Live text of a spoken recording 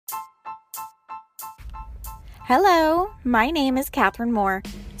Hello, my name is Catherine Moore,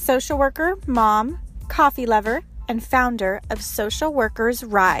 social worker, mom, coffee lover, and founder of Social Workers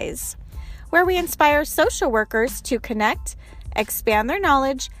Rise, where we inspire social workers to connect, expand their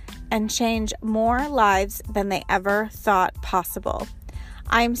knowledge, and change more lives than they ever thought possible.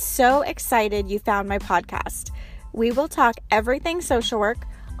 I'm so excited you found my podcast. We will talk everything social work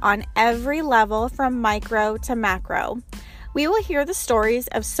on every level from micro to macro. We will hear the stories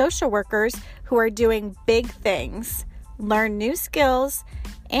of social workers who are doing big things, learn new skills,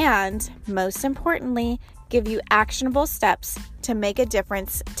 and most importantly, give you actionable steps to make a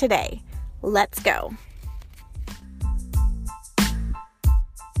difference today. Let's go.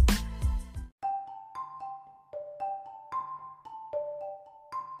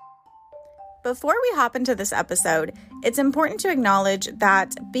 Before we hop into this episode, it's important to acknowledge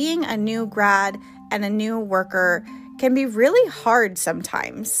that being a new grad and a new worker can be really hard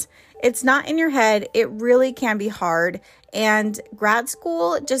sometimes. It's not in your head. It really can be hard. And grad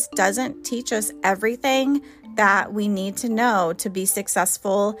school just doesn't teach us everything that we need to know to be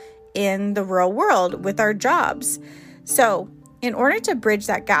successful in the real world with our jobs. So, in order to bridge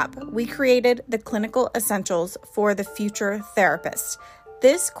that gap, we created the Clinical Essentials for the Future Therapist.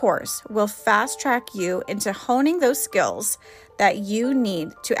 This course will fast track you into honing those skills that you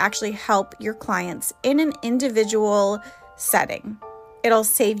need to actually help your clients in an individual setting. It'll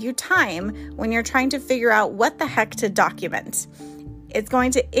save you time when you're trying to figure out what the heck to document. It's going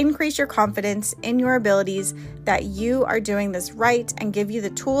to increase your confidence in your abilities that you are doing this right and give you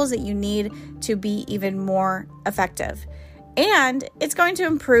the tools that you need to be even more effective. And it's going to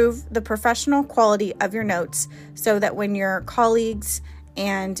improve the professional quality of your notes so that when your colleagues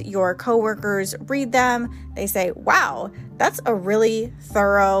and your coworkers read them, they say, wow, that's a really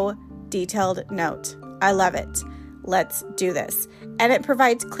thorough, detailed note. I love it. Let's do this. And it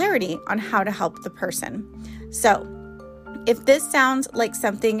provides clarity on how to help the person. So if this sounds like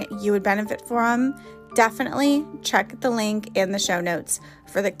something you would benefit from, definitely check the link in the show notes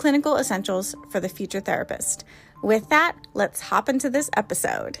for the Clinical Essentials for the Future Therapist. With that, let's hop into this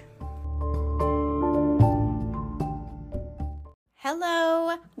episode.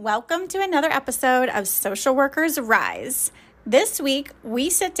 Hello, welcome to another episode of Social Workers Rise. This week,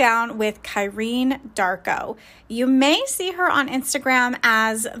 we sit down with Kyrene Darko. You may see her on Instagram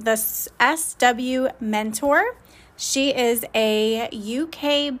as the SW Mentor. She is a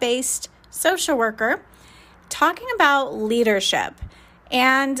UK-based social worker talking about leadership.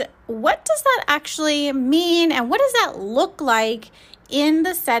 And what does that actually mean? And what does that look like in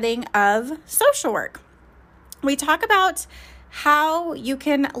the setting of social work? We talk about how you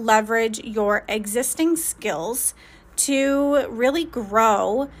can leverage your existing skills to really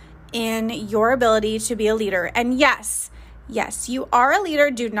grow in your ability to be a leader. And yes, you are a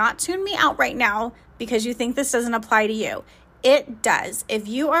leader. Do not tune me out right now because you think this doesn't apply to you. It does. If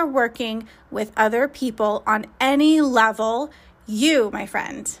you are working with other people on any level, you, my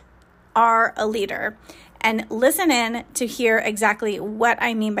friend, are a leader. And listen in to hear exactly what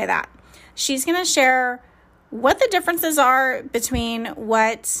I mean by that. She's going to share what the differences are between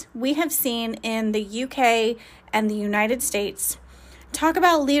what we have seen in the UK and the United States, talk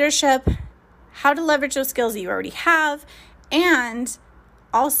about leadership, how to leverage those skills that you already have, and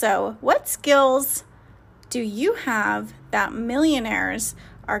also what skills do you have that millionaires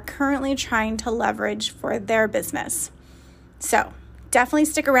are currently trying to leverage for their business. So definitely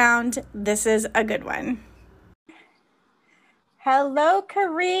stick around. This is a good one. Hello,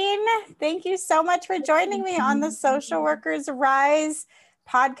 Kyrene. Thank you so much for joining me on the Social Workers Rise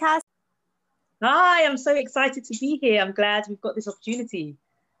podcast. Hi, I'm so excited to be here. I'm glad we've got this opportunity.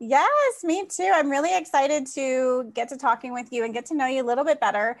 Yes, me too. I'm really excited to get to talking with you and get to know you a little bit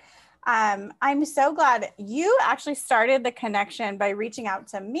better. I'm so glad you actually started the connection by reaching out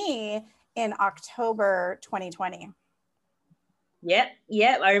to me in October 2020. Yep,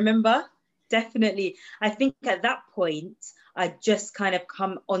 I remember. Definitely. I think at that point, I just kind of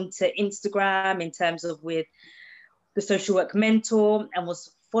come onto Instagram in terms of with the Social Work Mentor and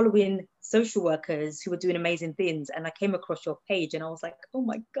was following social workers who were doing amazing things. And I came across your page and I was like, oh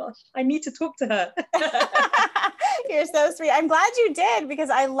my gosh, I need to talk to her. You're so sweet. I'm glad you did because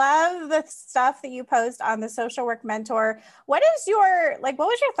I love the stuff that you post on the Social Work Mentor. What was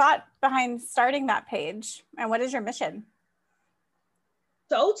your thought behind starting that page and what is your mission?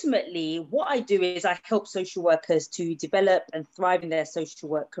 So ultimately, what I do is I help social workers to develop and thrive in their social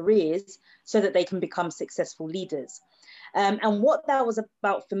work careers so that they can become successful leaders. And what that was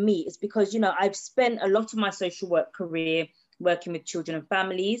about for me is because, I've spent a lot of my social work career working with children and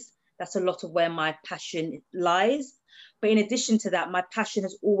families. That's a lot of where my passion lies. But in addition to that, my passion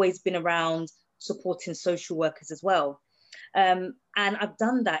has always been around supporting social workers as well. And I've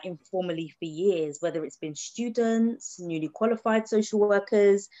done that informally for years, whether it's been students, newly qualified social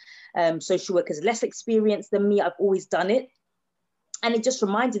workers less experienced than me. I've always done it. And it just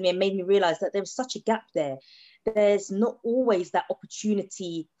reminded me and made me realize that there was such a gap there. There's not always that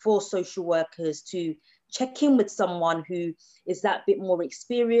opportunity for social workers to check in with someone who is that bit more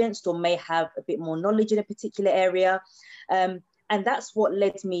experienced or may have a bit more knowledge in a particular area. And that's what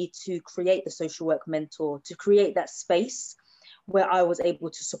led me to create the Social Work Mentor, to create that space where I was able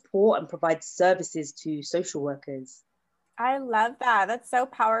to support and provide services to social workers. I love that. That's so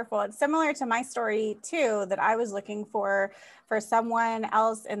powerful. It's similar to my story too, that I was looking for someone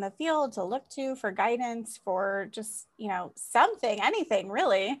else in the field to look to for guidance, for just, you know, something, anything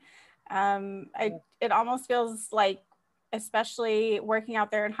really. It almost feels like, especially working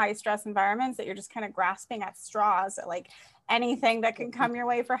out there in high stress environments, that you're just kind of grasping at straws at like anything that can come your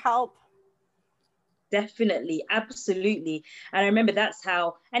way for help. Definitely, absolutely. And I remember that's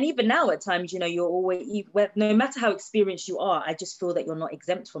how, and even now at times, you know, you're always, no matter how experienced you are, I just feel that you're not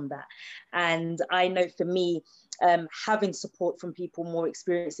exempt from that. And I know for me, having support from people more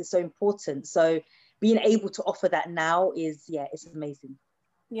experienced is so important. So being able to offer that now is, yeah, it's amazing.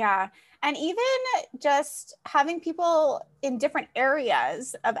 Yeah. And even just having people in different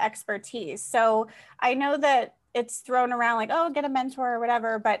areas of expertise. So I know that it's thrown around like, oh, get a mentor or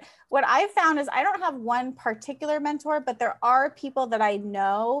whatever. But what I've found is I don't have one particular mentor, but there are people that I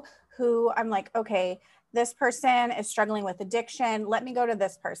know who I'm like, okay, this person is struggling with addiction. Let me go to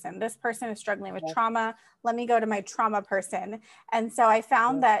this person. This person is struggling with trauma. Let me go to my trauma person. And so I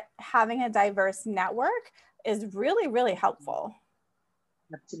found that having a diverse network is really, really helpful.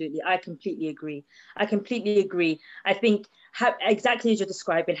 Absolutely. I completely agree. I think exactly as you're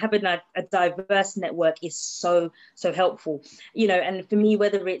describing, having a diverse network is so helpful, you know. And for me,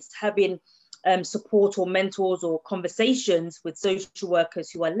 whether it's having support or mentors or conversations with social workers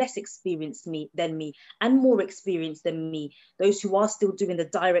who are less experienced than me and more experienced than me, those who are still doing the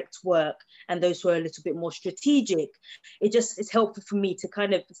direct work and those who are a little bit more strategic, it's helpful for me to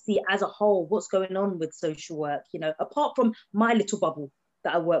kind of see as a whole what's going on with social work, you know, apart from my little bubble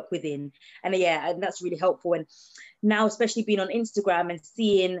that I work within. And and that's really helpful. And now, especially being on Instagram and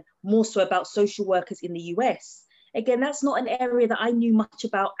seeing more so about social workers in the US, again, that's not an area that I knew much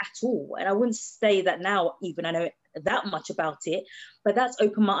about at all. And I wouldn't say that now even I know that much about it, but that's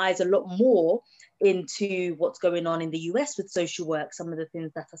opened my eyes a lot more into what's going on in the US with social work, some of the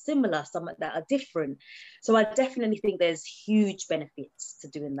things that are similar, some that are different. So I definitely think there's huge benefits to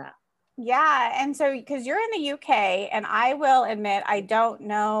doing that. Yeah. And so, because you're in the UK, and I will admit, I don't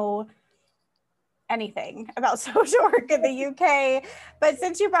know anything about social work in the UK, but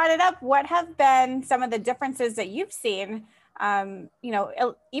since you brought it up, what have been some of the differences that you've seen? You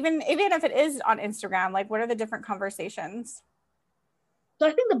know, even if it is on Instagram, like what are the different conversations? So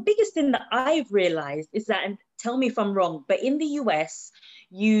I think the biggest thing that I've realized is that, and tell me if I'm wrong, but in the US,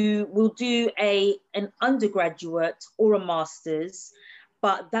 you will do an undergraduate or a master's,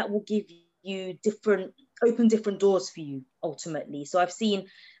 but that will give you open different doors for you ultimately. So I've seen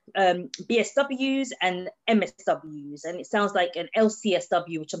BSWs and MSWs, and it sounds like an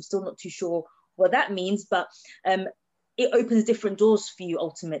LCSW, which I'm still not too sure what that means, but it opens different doors for you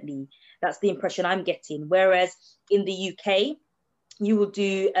ultimately. That's the impression I'm getting. Whereas in the UK, you will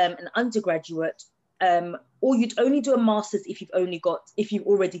do an undergraduate, or you'd only do a master's if you've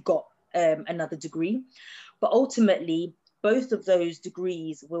already got another degree. But ultimately, both of those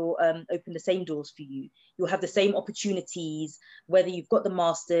degrees will open the same doors for you. You'll have the same opportunities, whether you've got the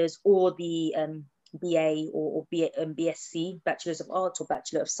master's or the BA or BSc, Bachelor's of Arts or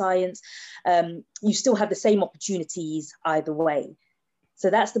Bachelor of Science. You still have the same opportunities either way.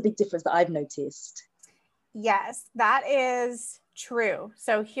 So that's the big difference that I've noticed. Yes, that is true.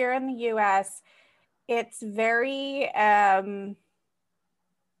 So here in the US, it's very, the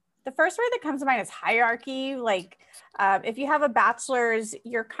first word that comes to mind is hierarchy. Like if you have a bachelor's,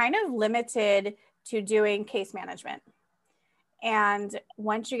 you're kind of limited to doing case management. And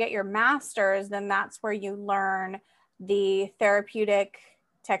once you get your master's, then that's where you learn the therapeutic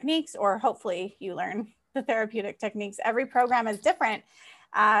techniques, or hopefully you learn the therapeutic techniques. Every program is different,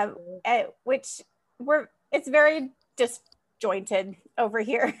 it's very disjointed over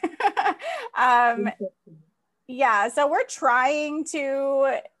here. Yeah, so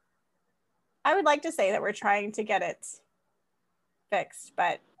I would like to say that we're trying to get it fixed,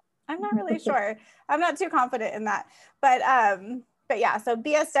 but I'm not really sure. I'm not too confident in that. But yeah, so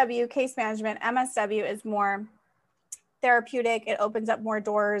BSW, case management, MSW is more therapeutic. It opens up more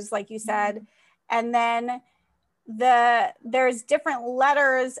doors, like you said. And then there's different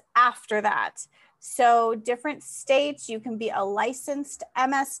letters after that. So different states, you can be a licensed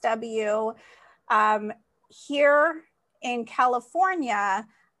MSW. Here in California,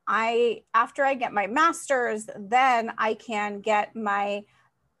 after I get my master's, then I can get my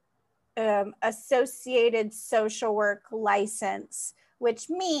associated social work license, which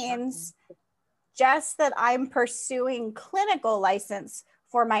means just that I'm pursuing clinical license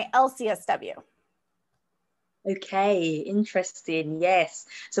for my LCSW. Okay, interesting. Yes.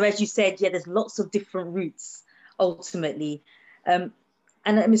 So as you said, yeah, there's lots of different routes ultimately. And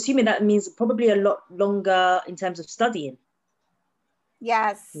I'm assuming that means probably a lot longer in terms of studying.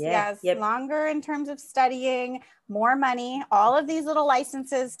 Yes, Yeah. yes. Yep. Longer in terms of studying, more money. All of these little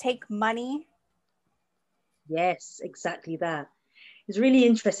licenses take money. Yes, exactly that. It's really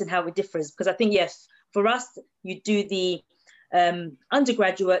interesting how it differs because I think, yes, for us, you do the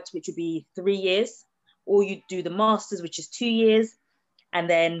undergraduate, which would be 3 years, or you do the master's, which is 2 years, and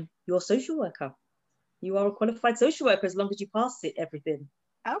then you're a social worker. You are a qualified social worker as long as you pass it, everything.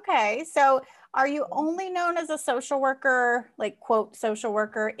 Okay, so are you only known as a social worker, like quote social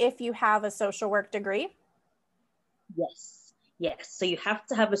worker, if you have a social work degree? Yes, yes. So you have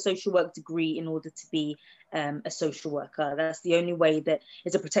to have a social work degree in order to be a social worker. That's the only way that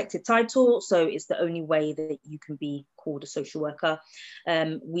it's a protected title. So it's the only way that you can be called a social worker.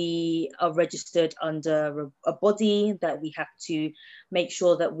 We are registered under a body that we have to make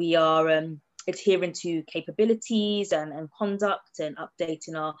sure that we are adhering to capabilities and conduct and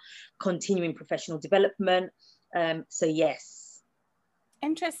updating our continuing professional development. So yes.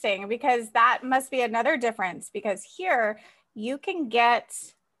 Interesting, because that must be another difference, because here you can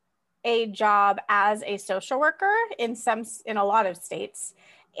get a job as a social worker in a lot of states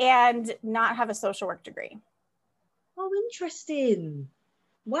and not have a social work degree. Oh, interesting.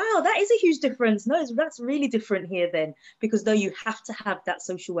 Wow, that is a huge difference. No, that's really different here then, because though you have to have that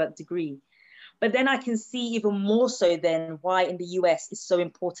social work degree. But then I can see even more so then why in the US it's so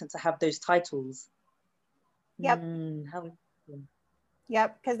important to have those titles. Yep. How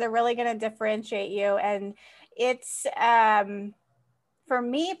Yep, because they're really going to differentiate you. And it's, for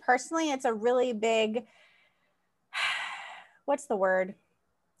me personally, it's a really big, what's the word?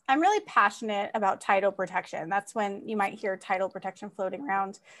 I'm really passionate about title protection. That's when you might hear title protection floating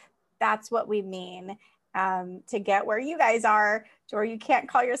around. That's what we mean, to get where you guys are, to where you can't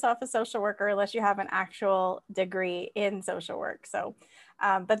call yourself a social worker unless you have an actual degree in social work. So,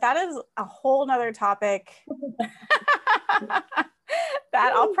 but that is a whole nother topic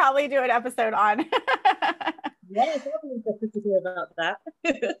that I'll probably do an episode on. Yes, I'll be interested to hear about that.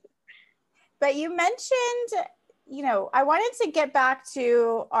 But you mentioned, I wanted to get back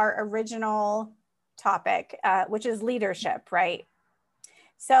to our original topic, which is leadership, right?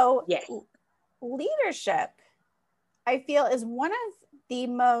 So Yes. Leadership, I feel, is one of the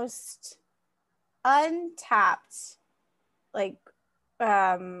most untapped, like,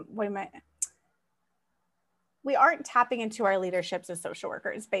 we aren't tapping into our leaderships as social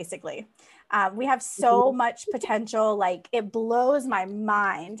workers, basically. We have so much potential, like it blows my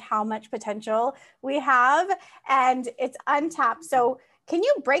mind how much potential we have, and it's untapped. So can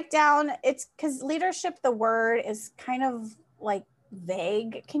you break down, it's because leadership, the word is kind of like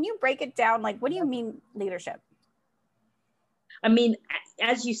vague. Can you break it down? Like, what do you mean leadership? I mean,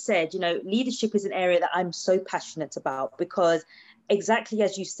 as you said, leadership is an area that I'm so passionate about because exactly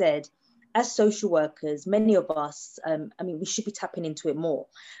as you said, as social workers, many of us, we should be tapping into it more.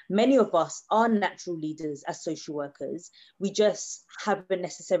 Many of us are natural leaders as social workers. We just haven't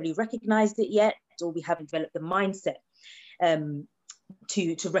necessarily recognized it yet, or we haven't developed the mindset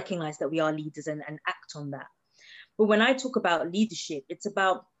to recognize that we are leaders and act on that. But when I talk about leadership, it's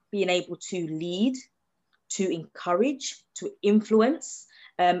about being able to lead, to encourage, to influence,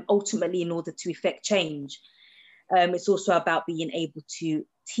 ultimately in order to effect change. It's also about being able to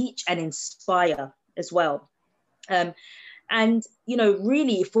teach and inspire as well. And,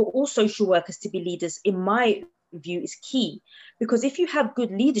 really for all social workers to be leaders, in my view, is key. Because if you have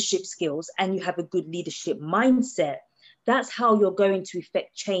good leadership skills and you have a good leadership mindset, that's how you're going to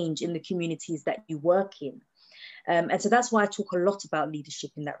effect change in the communities that you work in. And so that's why I talk a lot about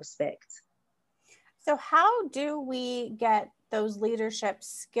leadership in that respect. So how do we get those leadership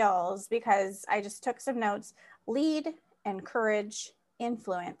skills? Because I just took some notes: lead, encourage,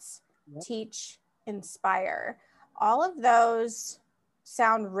 influence, yep, teach, inspire. All of those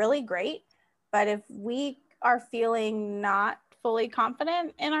sound really great, but if we are feeling not fully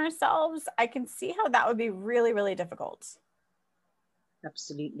confident in ourselves, I can see how that would be really, really difficult.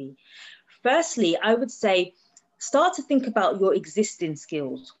 Absolutely. Firstly, I would say start to think about your existing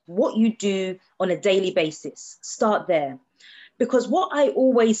skills, what you do on a daily basis. Start there. Because what I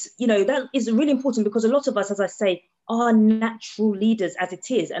always, that is really important, because a lot of us, as I say, are natural leaders as it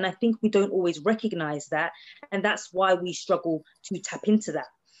is. And I think we don't always recognize that. And that's why we struggle to tap into that.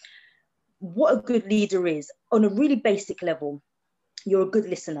 What a good leader is, on a really basic level, you're a good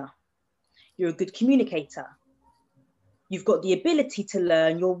listener. You're a good communicator. You've got the ability to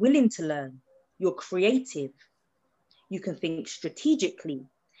learn. You're willing to learn. You're creative. You can think strategically.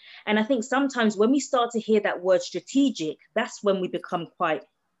 And I think sometimes when we start to hear that word strategic, that's when we become quite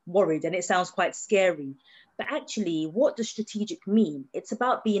worried, and it sounds quite scary. But actually, what does strategic mean? It's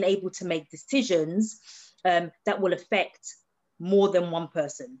about being able to make decisions that will affect more than one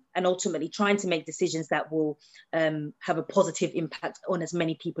person, and ultimately trying to make decisions that will have a positive impact on as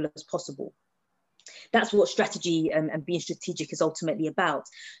many people as possible. That's what strategy and being strategic is ultimately about.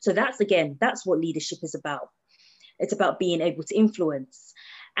 So that's what leadership is about. It's about being able to influence.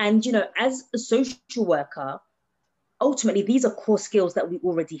 And, as a social worker, ultimately, these are core skills that we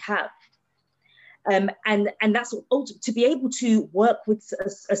already have. And that's to be able to work with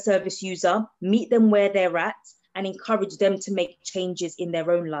a service user, meet them where they're at, and encourage them to make changes in their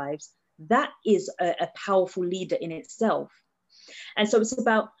own lives. That is a powerful leader in itself. And so it's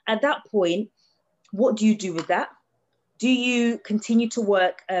about, at that point, what do you do with that? Do you continue to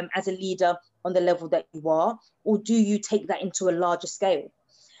work as a leader on the level that you are, or do you take that into a larger scale?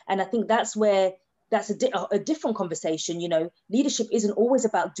 And I think that's where that's a different conversation. Leadership isn't always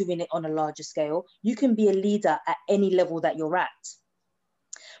about doing it on a larger scale. You can be a leader at any level that you're at.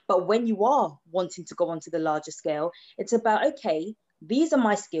 But when you are wanting to go onto the larger scale, it's about, okay, these are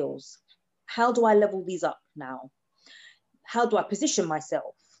my skills. How do I level these up now? How do I position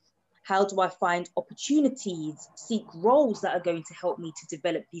myself? How do I find opportunities, seek roles that are going to help me to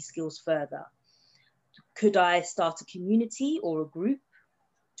develop these skills further? Could I start a community or a group?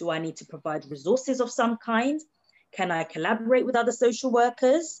 Do I need to provide resources of some kind? Can I collaborate with other social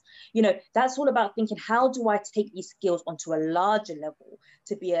workers? That's all about thinking, how do I take these skills onto a larger level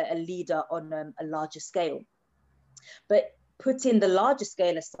to be a leader on a larger scale? But putting the larger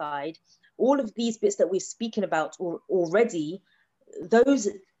scale aside, all of these bits that we're speaking about already, those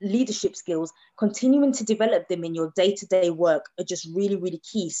leadership skills, continuing to develop them in your day-to-day work are just really, really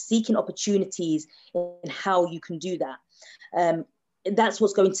key. Seeking opportunities in how you can do that. That's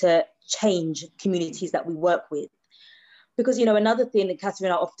what's going to change communities that we work with. Because, another thing that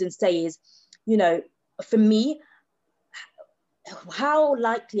Catherine and I often say is, for me, how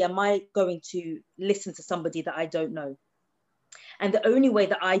likely am I going to listen to somebody that I don't know? And the only way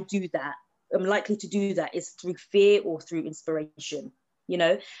that I'm likely to do that is through fear or through inspiration,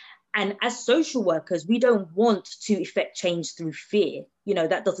 And as social workers, we don't want to effect change through fear.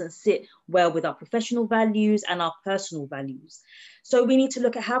 That doesn't sit well with our professional values and our personal values. So we need to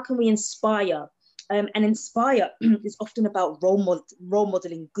look at how can we inspire, and inspire is often about role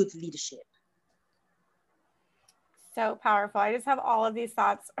modeling good leadership. So powerful. I just have all of these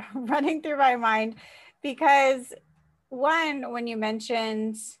thoughts running through my mind because one, when you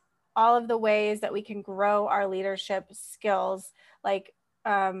mentioned all of the ways that we can grow our leadership skills, like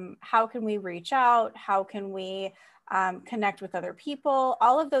how can we reach out? How can we connect with other people?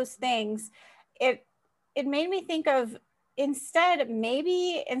 All of those things, it made me think of instead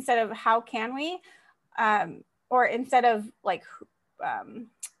of how can we, or instead of like,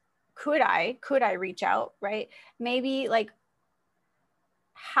 could I reach out, right? Maybe like,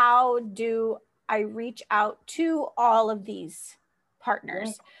 how do I reach out to all of these partners?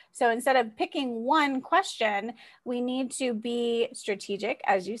 Right. So instead of picking one question, we need to be strategic,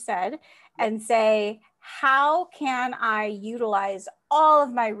 as you said, and say, how can I utilize all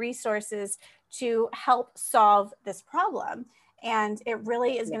of my resources to help solve this problem? And it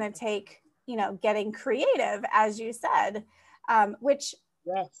really is going to take, getting creative, as you said, which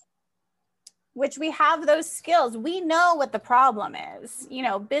we have those skills. We know what the problem is.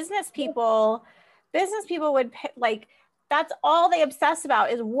 Business people would like, that's all they obsess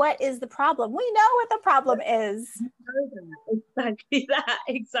about is what is the problem. We know what the problem is.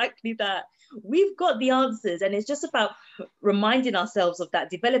 Exactly that. We've got the answers, and it's just about reminding ourselves of that,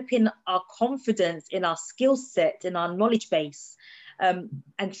 developing our confidence in our skill set, in our knowledge base,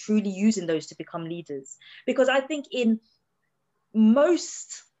 and truly using those to become leaders. Because I think in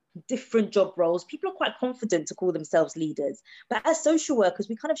most different job roles, people are quite confident to call themselves leaders. But as social workers,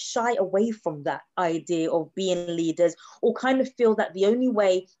 we kind of shy away from that idea of being leaders, or kind of feel that the only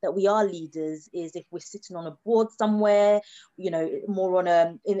way that we are leaders is if we're sitting on a board somewhere, more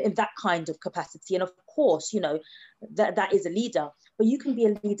on in that kind of capacity. And of course, that is a leader, but you can be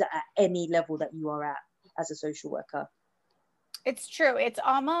a leader at any level that you are at. as a social worker. It's true. It's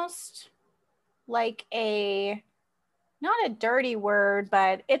almost like not a dirty word,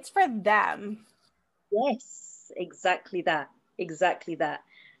 but it's for them. Yes, exactly that. Exactly that.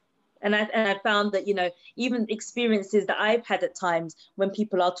 And I found that, even experiences that I've had at times when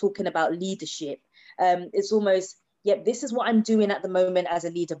people are talking about leadership, it's almost, yep, this is what I'm doing at the moment as a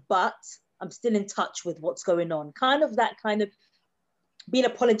leader, but I'm still in touch with what's going on. Kind of that kind of being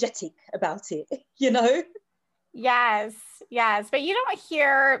apologetic about it, Yes, yes. But you don't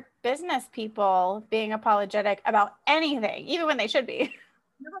hear business people being apologetic about anything, even when they should be.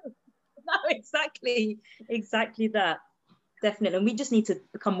 No, exactly that. Definitely. And we just need to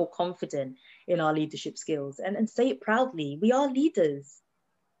become more confident in our leadership skills and say it proudly. We are leaders.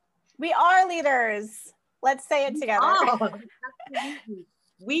 We are leaders. Let's say it together. Absolutely.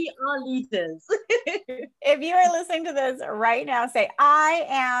 We are leaders. If you are listening to this right now, say, I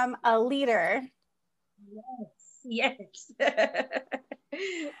am a leader. Yes.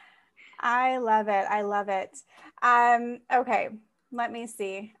 I love it. I love it. Okay, let me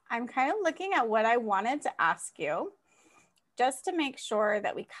see. I'm kind of looking at what I wanted to ask you just to make sure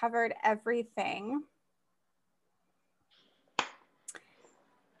that we covered everything.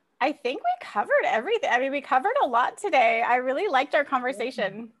 I think we covered everything. I mean, we covered a lot today. I really liked our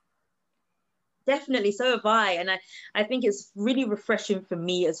conversation. Definitely, so have I. And I think it's really refreshing for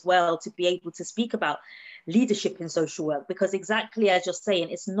me as well to be able to speak about leadership in social work, because exactly as you're saying,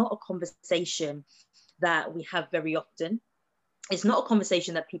 it's not a conversation that we have very often. It's not a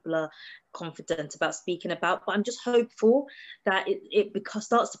conversation that people are confident about speaking about, but I'm just hopeful that it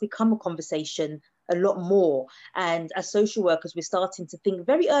starts to become a conversation a lot more. And as social workers, we're starting to think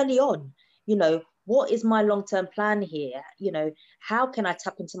very early on, what is my long-term plan here? How can I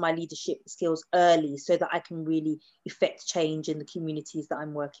tap into my leadership skills early so that I can really effect change in the communities that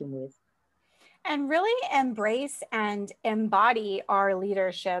I'm working with? And really embrace and embody our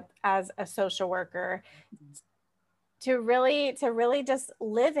leadership as a social worker, to really just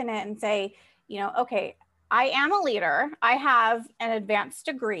live in it and say, okay, I am a leader. I have an advanced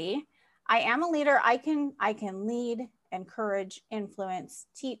degree. I am a leader. I can lead, encourage, influence,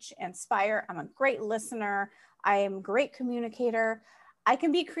 teach, inspire. I'm a great listener. I am a great communicator. I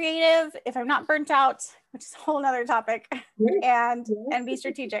can be creative if I'm not burnt out, which is a whole nother topic, and be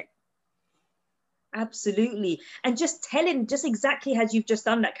strategic. Absolutely. And just exactly as you've just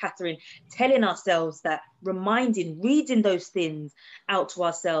done that, Catherine, telling ourselves that, reading those things out to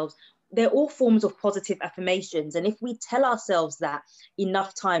ourselves, they're all forms of positive affirmations. And if we tell ourselves that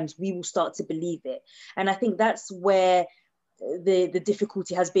enough times, we will start to believe it. And I think that's where the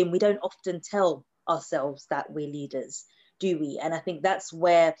difficulty has been. We don't often tell ourselves that we're leaders, do we? And I think that's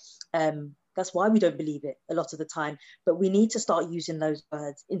where that's why we don't believe it a lot of the time. But we need to start using those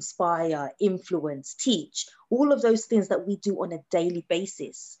words: inspire, influence, teach, all of those things that we do on a daily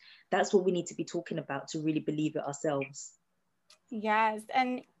basis. That's what we need to be talking about to really believe it ourselves. Yes.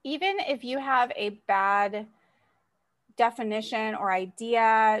 And even if you have a bad definition or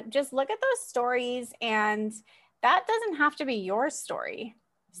idea, just look at those stories, and that doesn't have to be your story.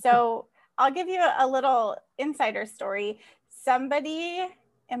 So I'll give you a little insider story. Somebody,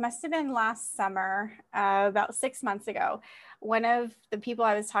 it must have been last summer, about 6 months ago, one of the people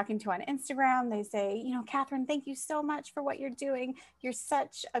I was talking to on Instagram, they say, Catherine, thank you so much for what you're doing. You're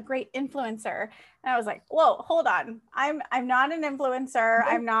such a great influencer. And I was like, whoa, hold on. I'm not an influencer.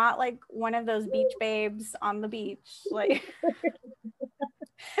 I'm not like one of those beach babes on the beach. Like,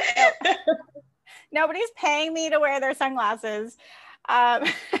 nobody's paying me to wear their sunglasses. But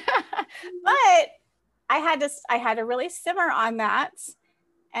I had to really simmer on that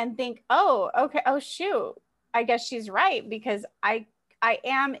and think, oh, okay, oh shoot, I guess she's right, because I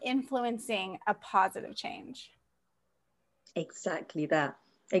am influencing a positive change. Exactly that.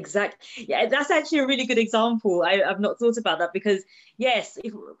 Exactly. Yeah, that's actually a really good example. I've not thought about that, because yes,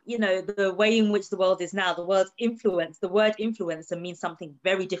 if the way in which the world is now, the word influencer means something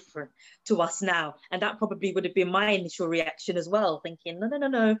very different to us now. And that probably would have been my initial reaction as well, thinking,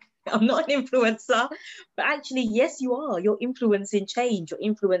 no, I'm not an influencer. But actually, yes, you are. You're influencing change, you're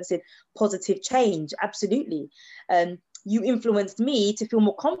influencing positive change. Absolutely. You influenced me to feel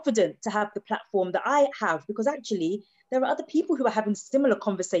more confident to have the platform that I have, because actually there are other people who are having similar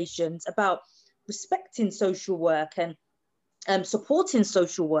conversations about respecting social work and supporting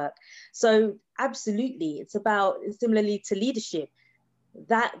social work. So absolutely, it's about, similarly to leadership,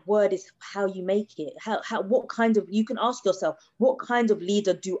 that word is how you make it. You can ask yourself, what kind of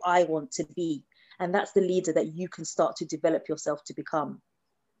leader do I want to be? And that's the leader that you can start to develop yourself to become.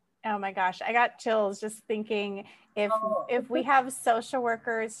 Oh my gosh, I got chills just thinking, if we have social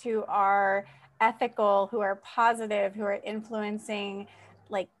workers who are ethical, who are positive, who are influencing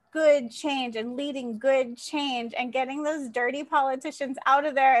like good change and leading good change and getting those dirty politicians out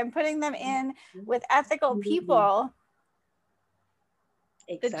of there and putting them in with ethical people.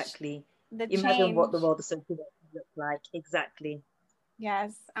 Exactly. The Imagine change. what the world of social work looks like. Exactly.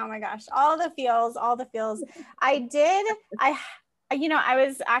 Yes. Oh my gosh. All the feels. I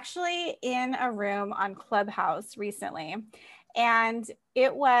was actually in a room on Clubhouse recently, and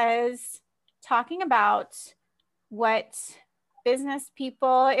it was talking about what business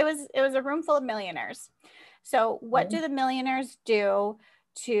people, it was a room full of millionaires. So what do the millionaires do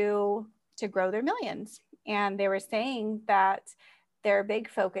to grow their millions? And they were saying that their big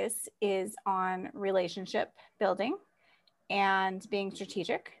focus is on relationship building and being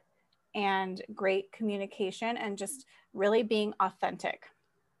strategic and great communication and just really being authentic.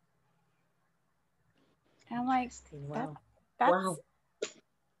 And I'm like, wow.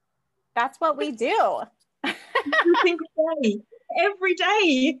 That's what we do. Every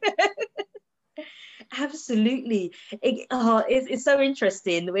day. Absolutely. It's so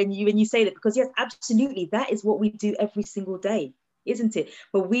interesting when you say that, because yes, absolutely, that is what we do every single day, isn't it?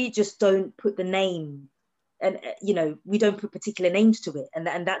 But we just don't put the name, and we don't put particular names to it,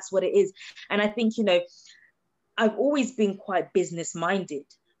 and that's what it is. And I think I've always been quite business minded,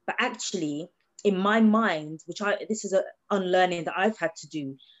 but actually in my mind, this is an unlearning that I've had to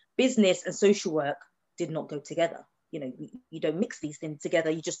do, business and social work did not go together. You don't mix these things together.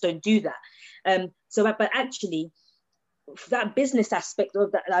 You just don't do that. But actually, that business aspect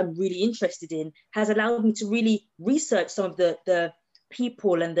of that I'm really interested in has allowed me to really research some of the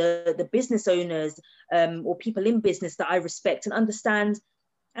people and the business owners or people in business that I respect, and understand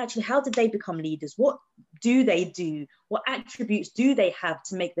actually how did they become leaders? What do they do? What attributes do they have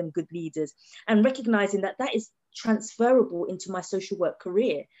to make them good leaders? And recognizing that is transferable into my social work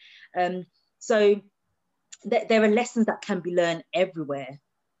career. So there are lessons that can be learned everywhere.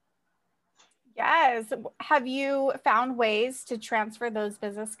 Yes. Have you found ways to transfer those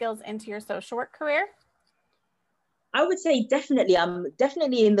business skills into your social work career? I would say definitely. I'm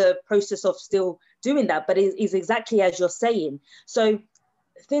definitely in the process of still doing that, but it is exactly as you're saying. So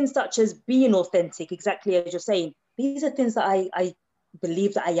things such as being authentic, exactly as you're saying, these are things that I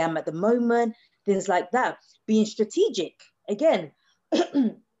believe that I am at the moment, things like that. Being strategic, again.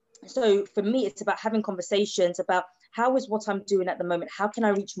 So for me, it's about having conversations about how is what I'm doing at the moment, how can I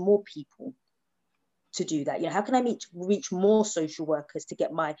reach more people to do that? How can I reach more social workers to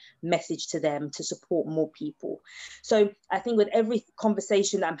get my message to them, to support more people? So I think with every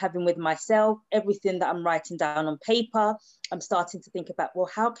conversation that I'm having with myself, everything that I'm writing down on paper, I'm starting to think about,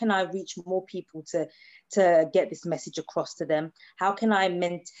 well, how can I reach more people to get this message across to them? How can I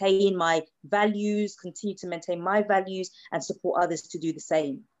maintain my values, continue to maintain my values, and support others to do the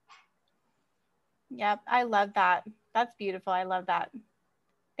same? Yep, I love that. That's beautiful. I love that.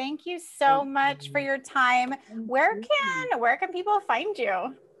 Thank you so much for your time. Where can people find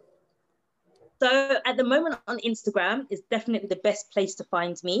you? So at the moment on Instagram is definitely the best place to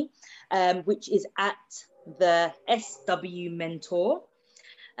find me, which is at the SW Mentor,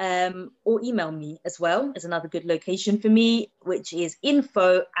 or email me as well as another good location for me, which is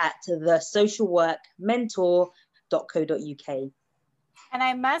info@thesocialworkmentor.co.uk. And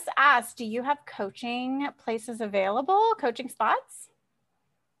I must ask, do you have coaching places available, coaching spots?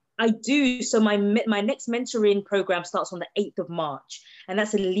 I do. So my next mentoring program starts on the 8th of March, and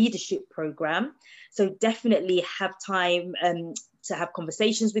that's a leadership program. So definitely have time to have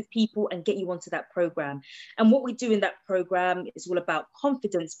conversations with people and get you onto that program. And what we do in that program is all about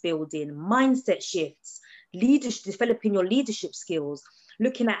confidence building, mindset shifts, leadership, developing your leadership skills,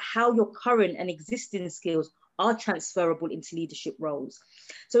 looking at how your current and existing skills are transferable into leadership roles.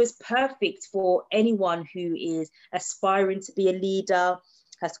 So it's perfect for anyone who is aspiring to be a leader,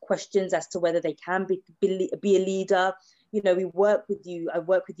 has questions as to whether they can be a leader. We work with you. I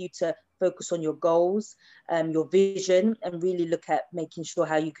work with you to focus on your goals, your vision, and really look at making sure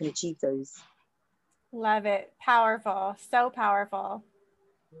how you can achieve those. Love it. Powerful. So powerful.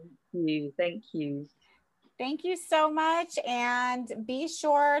 Thank you. Thank you so much. And be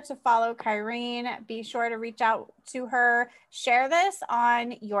sure to follow Kyrene. Be sure to reach out to her. Share this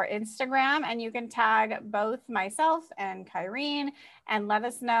on your Instagram, and you can tag both myself and Kyrene and let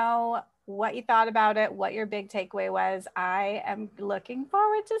us know what you thought about it, what your big takeaway was. I am looking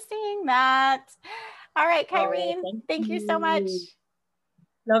forward to seeing that. All right, Kyrene, thank you so much.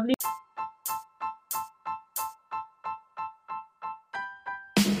 Lovely.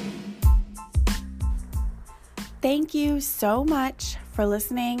 Thank you so much for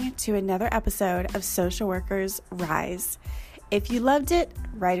listening to another episode of Social Workers Rise. If you loved it,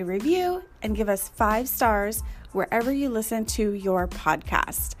 write a review and give us 5 stars wherever you listen to your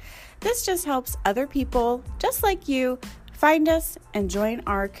podcast. This just helps other people just like you find us and join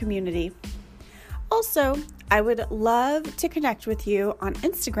our community. Also, I would love to connect with you on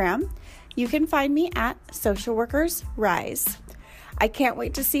Instagram. You can find me at Social Workers Rise. I can't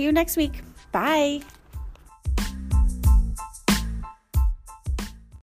wait to see you next week. Bye.